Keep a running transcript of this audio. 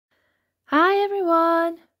Hi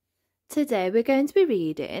everyone! Today we're going to be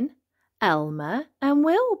reading Elmer and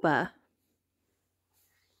Wilbur.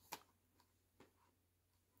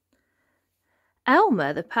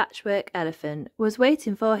 Elmer, the patchwork elephant, was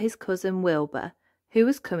waiting for his cousin Wilbur, who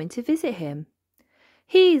was coming to visit him.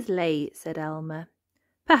 "He's late," said Elmer.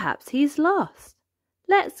 "Perhaps he's lost.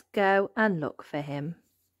 Let's go and look for him."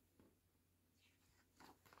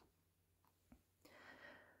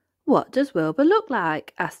 "What does Wilbur look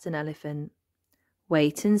like?" asked an elephant.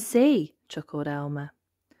 "Wait and see," chuckled Elmer.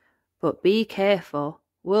 "But be careful.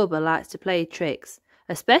 Wilbur likes to play tricks,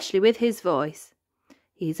 especially with his voice.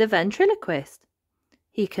 He's a ventriloquist.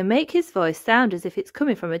 He can make his voice sound as if it's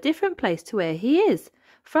coming from a different place to where he is,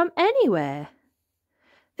 from anywhere."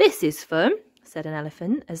 "This is fun," said an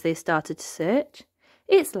elephant as they started to search.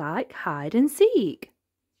 "It's like hide and seek."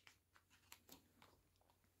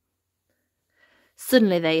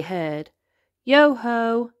 Suddenly they heard,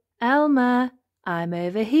 "Yo-ho, Elmer, I'm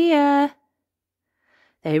over here."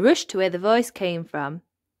 They rushed to where the voice came from.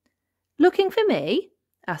 "Looking for me?"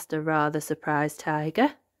 asked a rather surprised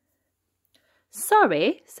tiger.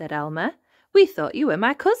 "Sorry," said Elmer. "We thought you were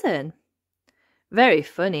my cousin." "Very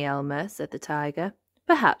funny, Elmer," said the tiger.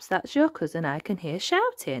 "Perhaps that's your cousin I can hear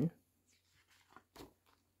shouting."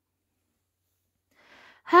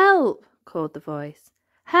 "Help!" called the voice.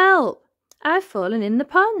 "Help! I've fallen in the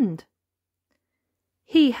pond."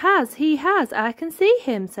 He has, I can see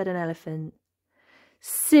him," said an elephant.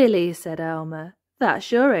 "Silly," said Elmer.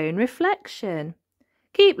 "That's your own reflection.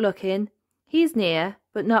 Keep looking. He's near,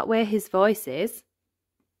 but not where his voice is."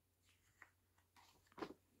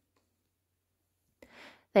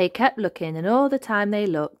 They kept looking, and all the time they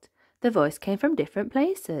looked, the voice came from different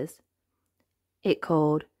places. It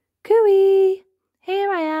called, "Cooey,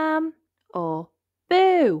 here I am," or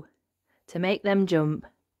 "Boo," to make them jump.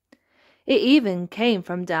 It even came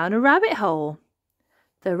from down a rabbit hole.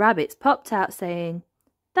 The rabbits popped out saying,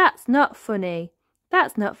 "That's not funny.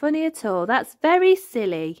 That's not funny at all. That's very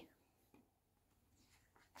silly."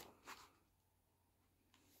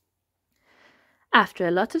 After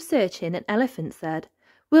a lot of searching, an elephant said,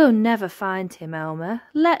 "We'll never find him, Elmer.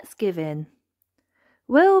 Let's give in."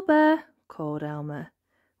 "Wilbur," called Elmer.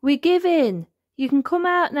 "We give in. You can come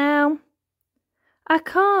out now." "I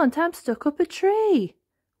can't. I'm stuck up a tree,"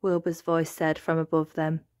 Wilbur's voice said from above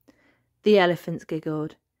them. The elephants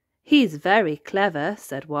giggled. "He's very clever,"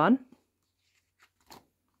 said one.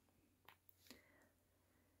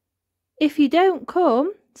 "If you don't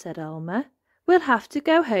come," said Elmer, "we'll have to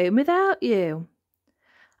go home without you."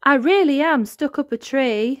 "I really am stuck up a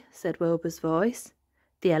tree," said Wilbur's voice.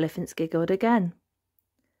 The elephants giggled again.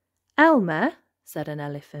 "Elmer," said an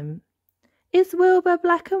elephant, "is Wilbur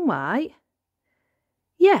black and white?"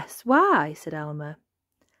 "Yes, why?" said Elmer.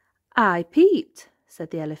 "I peeped,"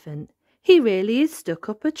 said the elephant. "He really is stuck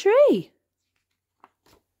up a tree."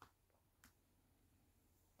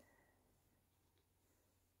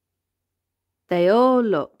 They all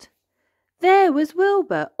looked. There was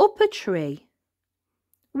Wilbur up a tree.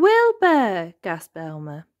 "Wilbur!" gasped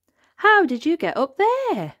Elmer. "How did you get up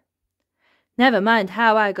there?" "Never mind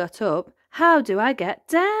how I got up. How do I get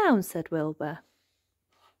down?" said Wilbur.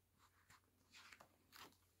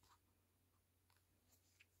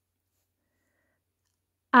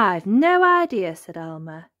 "I've no idea," said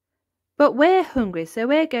Elmer. "But we're hungry, so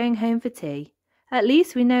we're going home for tea. At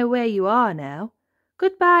least we know where you are now.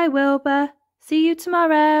 Goodbye, Wilbur. See you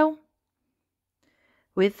tomorrow."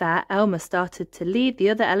 With that, Elmer started to lead the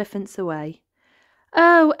other elephants away.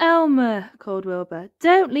 "Oh, Elmer," called Wilbur,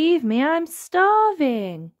 "don't leave me. I'm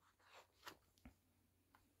starving."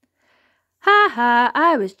 "Ha ha,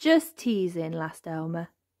 I was just teasing," laughed Elmer,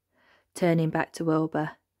 turning back to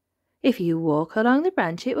Wilbur. "If you walk along the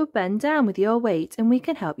branch, it will bend down with your weight and we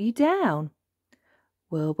can help you down."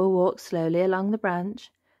 Wilbur walked slowly along the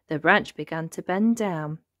branch. The branch began to bend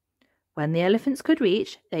down. When the elephants could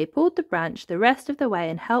reach, they pulled the branch the rest of the way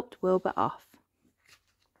and helped Wilbur off.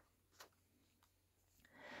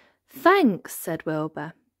 "Thanks," said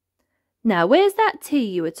Wilbur. "Now where's that tea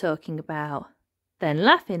you were talking about?" Then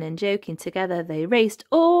laughing and joking together, they raced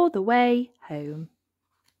all the way home.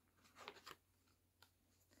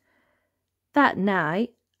 That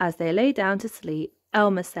night, as they lay down to sleep,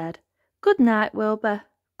 Elmer said, "Good night, Wilbur.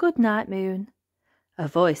 Good night, Moon." A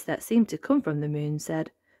voice that seemed to come from the moon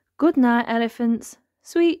said, "Good night, elephants.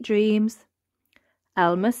 Sweet dreams."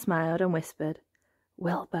 Elmer smiled and whispered,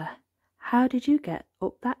 "Wilbur, how did you get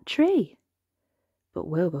up that tree?" But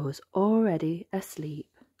Wilbur was already asleep.